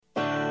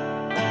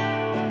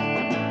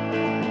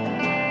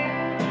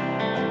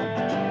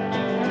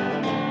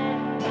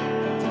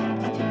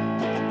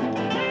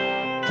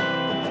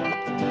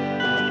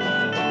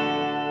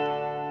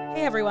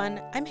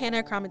everyone, I'm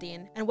Hannah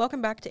Kramadine, and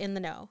welcome back to In the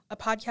Know, a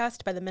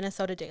podcast by the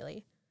Minnesota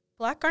Daily.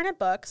 Black Garnet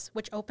Books,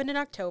 which opened in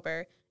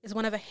October, is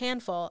one of a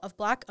handful of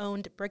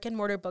Black-owned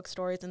brick-and-mortar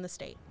bookstores in the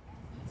state.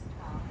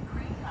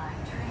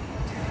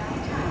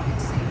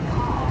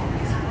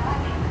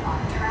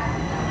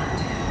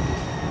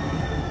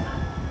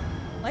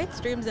 Light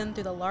streams in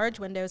through the large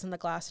windows in the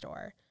glass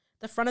door.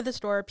 The front of the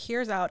store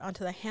peers out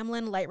onto the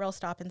Hamlin light rail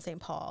stop in St.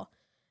 Paul.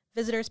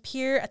 Visitors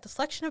peer at the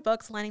selection of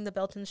books lining the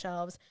built-in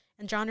shelves,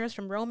 and genres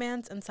from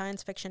romance and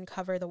science fiction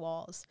cover the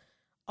walls,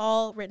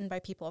 all written by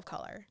people of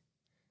color.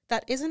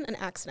 That isn't an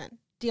accident.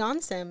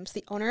 Dion Sims,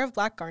 the owner of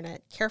Black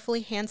Garnet,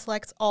 carefully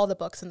hand-selects all the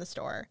books in the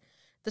store.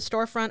 The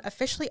storefront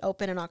officially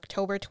opened on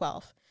October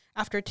 12th,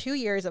 after 2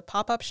 years of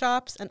pop-up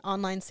shops and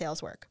online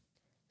sales work.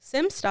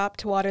 Sims stopped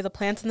to water the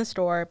plants in the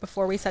store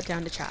before we sat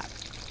down to chat.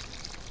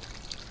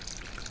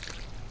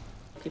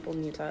 People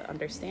need to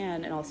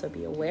understand and also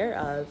be aware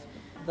of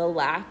the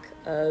lack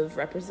of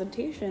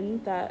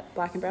representation that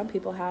Black and brown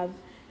people have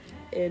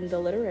in the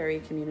literary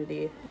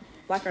community.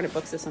 Black Garnet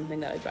Books is something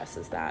that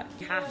addresses that.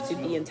 We have to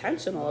be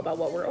intentional about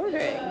what we're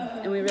ordering,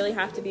 and we really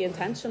have to be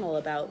intentional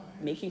about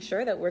making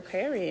sure that we're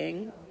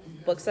carrying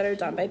books that are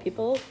done by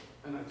people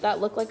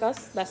that look like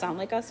us, that sound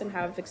like us, and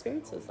have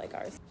experiences like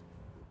ours.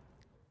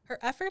 Her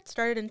effort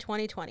started in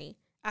 2020,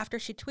 after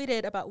she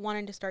tweeted about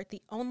wanting to start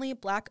the only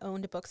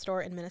Black-owned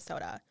bookstore in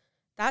Minnesota.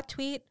 That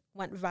tweet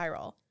went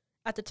viral.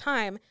 At the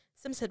time,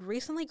 Sims had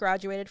recently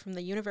graduated from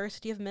the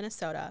University of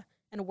Minnesota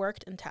and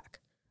worked in tech.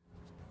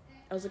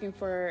 I was looking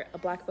for a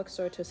Black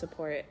bookstore to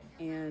support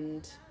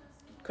and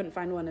couldn't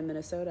find one in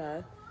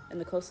Minnesota, and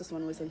the closest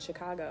one was in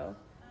Chicago.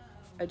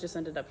 I just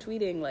ended up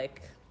tweeting,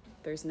 like,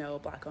 there's no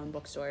Black-owned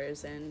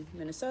bookstores in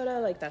Minnesota,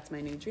 like, that's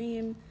my new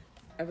dream.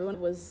 Everyone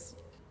was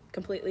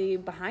completely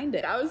behind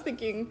it. I was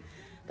thinking,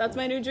 that's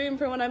my new dream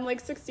for when I'm,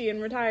 like, 60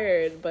 and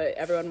retired, but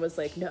everyone was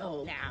like,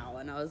 no, now,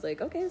 and I was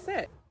like, okay,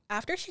 sick.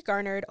 After she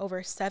garnered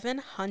over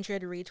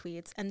 700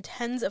 retweets and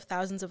tens of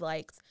thousands of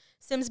likes,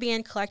 Sims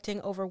began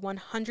collecting over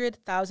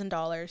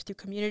 $100,000 through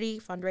community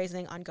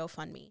fundraising on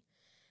GoFundMe.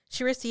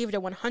 She received a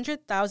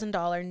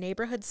 $100,000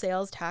 neighborhood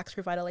sales tax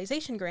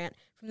revitalization grant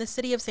from the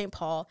city of St.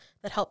 Paul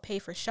that helped pay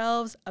for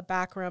shelves, a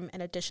back room,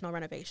 and additional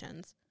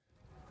renovations.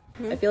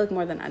 I feel like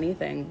more than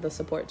anything, the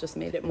support just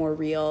made it more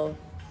real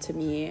to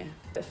me.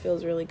 It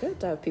feels really good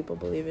to have people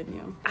believe in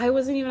you. I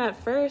wasn't even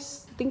at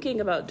first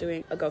thinking about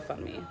doing a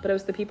GoFundMe, but it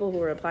was the people who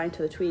were replying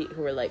to the tweet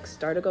who were like,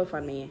 start a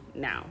GoFundMe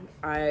now.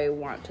 I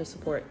want to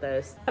support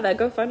this. That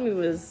GoFundMe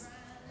was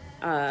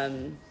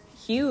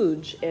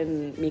huge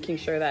in making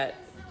sure that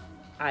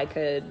I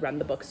could run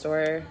the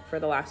bookstore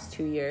for the last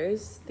 2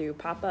 years through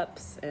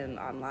pop-ups and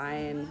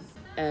online.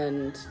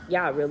 And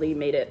yeah, really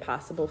made it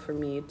possible for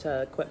me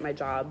to quit my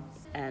job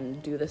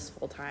and do this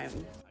full time.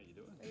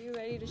 Are you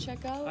ready to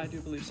check out? I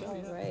do believe so.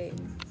 All right.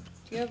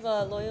 Do you have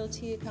a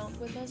loyalty account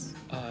with us?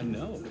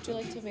 No. Would you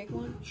like to make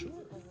one? Sure.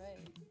 All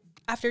right.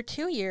 After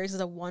 2 years as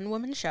a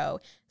one-woman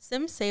show,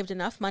 Sims saved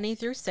enough money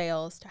through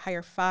sales to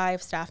hire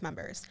 5 staff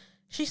members.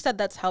 She said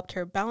that's helped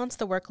her balance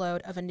the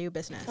workload of a new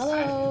business.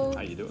 Hello.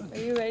 How you doing? Are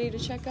you ready to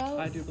check out?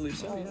 I do believe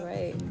so. All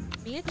right.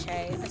 Mia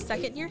Che, a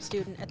second-year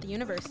student at the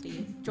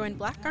university, joined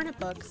Black Garnet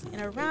Books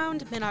in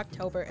around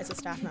mid-October as a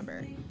staff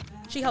member.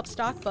 She helped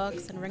stock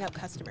books and ring up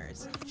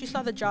customers. She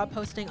saw the job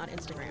posting on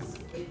Instagram.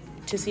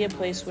 To see a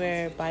place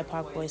where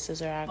BIPOC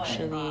voices are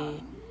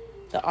actually,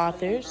 the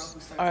authors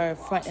are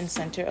front and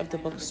center of the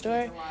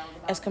bookstore,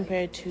 as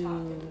compared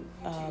to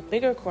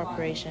bigger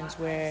corporations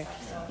where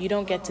you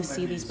don't get to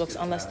see these books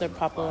unless they're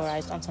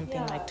popularized on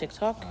something like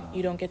TikTok.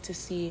 You don't get to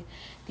see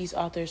these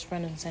authors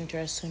front and center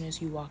as soon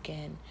as you walk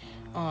in.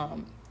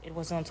 It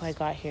wasn't until I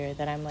got here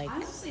that I'm like,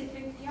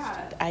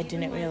 I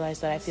didn't realize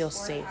that I feel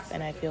safe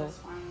and I feel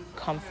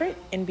comfort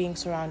in being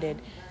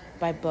surrounded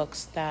by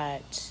books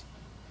that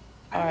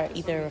are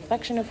either a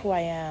reflection of who I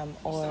am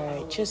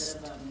or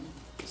just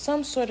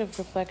some sort of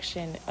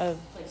reflection of,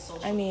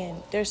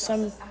 there's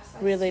some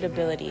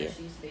relatability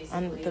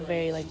on the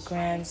very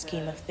grand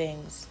scheme of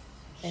things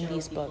in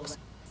these books.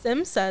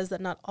 Sims says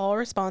that not all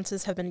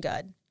responses have been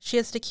good. She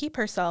has to keep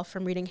herself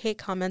from reading hate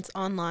comments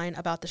online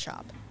about the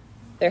shop.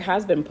 There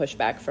has been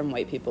pushback from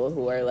white people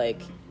who are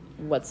like,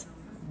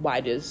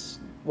 why does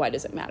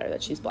it matter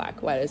that she's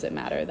Black? Why does it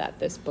matter that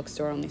this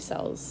bookstore only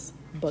sells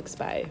books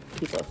by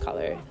people of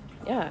color?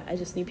 Yeah, I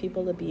just need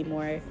people to be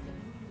more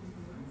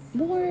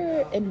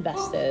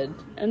invested,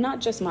 and not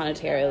just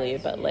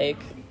monetarily, but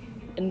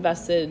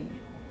invested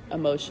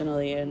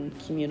emotionally and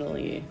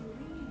communally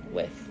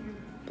with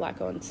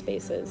Black-owned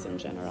spaces in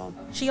general.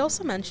 She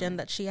also mentioned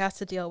that she has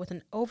to deal with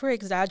an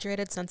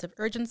over-exaggerated sense of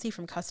urgency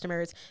from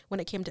customers when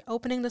it came to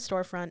opening the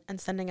storefront and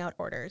sending out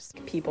orders.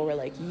 People were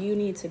like, you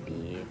need to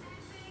be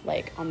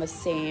on the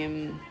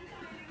same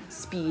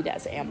speed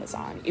as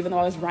Amazon, even though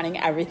I was running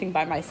everything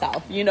by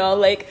myself,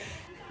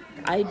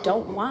 I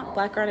don't want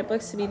Black Garnet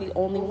Books to be the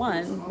only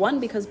one,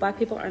 because Black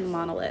people are a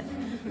monolith.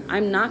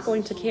 I'm not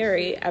going to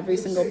carry every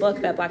single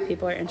book that Black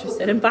people are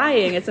interested in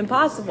buying. It's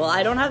impossible.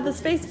 I don't have the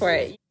space for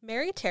it.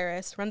 Mary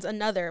Terrace runs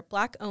another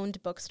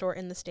Black-owned bookstore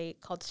in the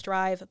state called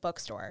Strive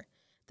Bookstore.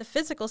 The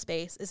physical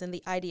space is in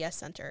the IDS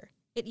Center.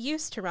 It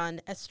used to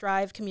run as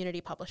Strive Community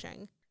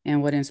Publishing.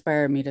 And what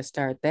inspired me to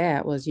start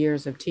that was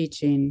years of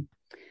teaching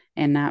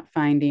and not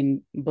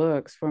finding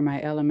books for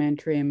my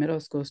elementary and middle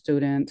school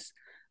students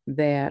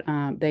that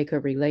they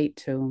could relate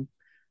to.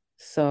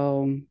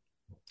 So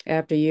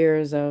after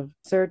years of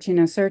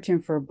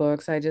searching for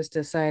books, I just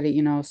decided,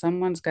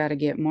 someone's got to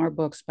get more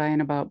books by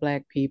and about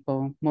Black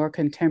people, more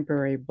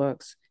contemporary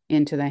books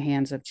into the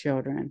hands of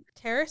children.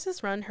 Terrace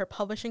has run her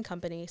publishing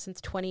company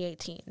since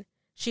 2018.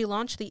 She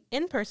launched the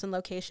in-person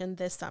location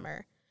this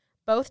summer.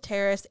 Both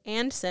Terrace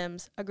and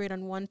Sims agreed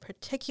on one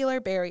particular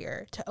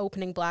barrier to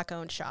opening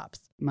Black-owned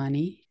shops.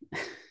 Money.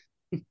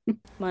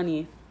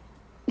 Money.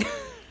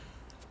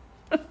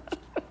 I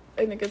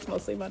think it's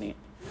mostly money.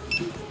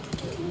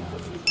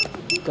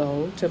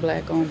 Go to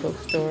Black-owned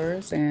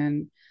bookstores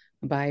and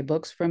buy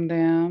books from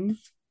them,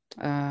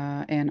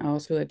 and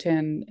also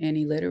attend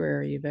any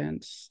literary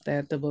events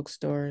that the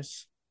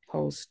bookstores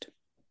host.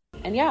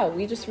 And yeah,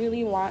 we just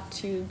really want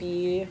to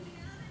be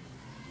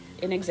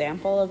an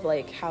example of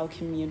like how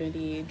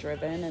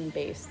community-driven and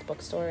based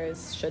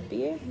bookstores should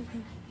be,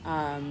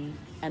 and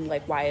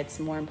like why it's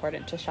more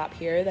important to shop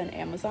here than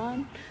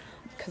Amazon,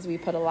 because we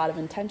put a lot of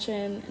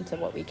intention into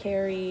what we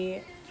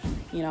carry.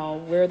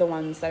 We're the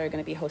ones that are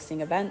going to be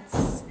hosting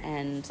events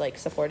and like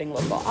supporting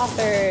local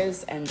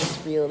authors and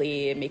just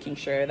really making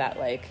sure that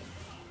like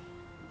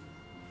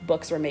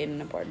books remain an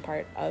important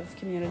part of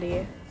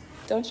community.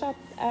 Don't shop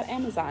at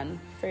Amazon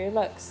for your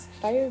books.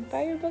 Buy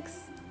your books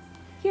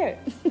here.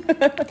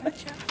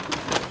 Gotcha.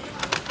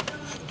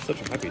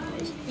 Such a happy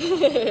noise.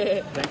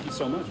 Thank you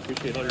so much.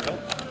 Appreciate all your help.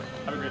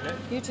 Have a great day.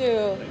 You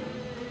too.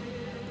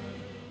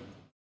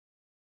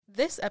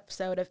 This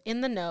episode of In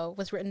the Know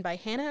was written by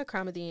Hannah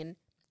Akramadine.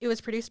 It was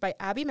produced by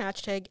Abby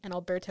Matchtig and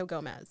Alberto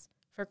Gomez.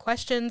 For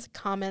questions,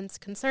 comments,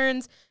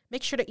 concerns,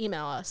 make sure to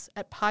email us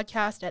at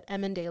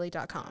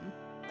podcast@mndaily.com.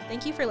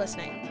 Thank you for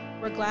listening.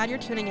 We're glad you're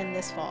tuning in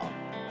this fall.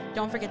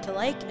 Don't forget to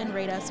like and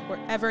rate us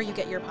wherever you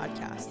get your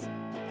podcasts.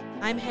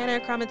 I'm Hannah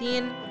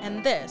Akramadine,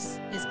 and this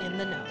is In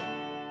the Know.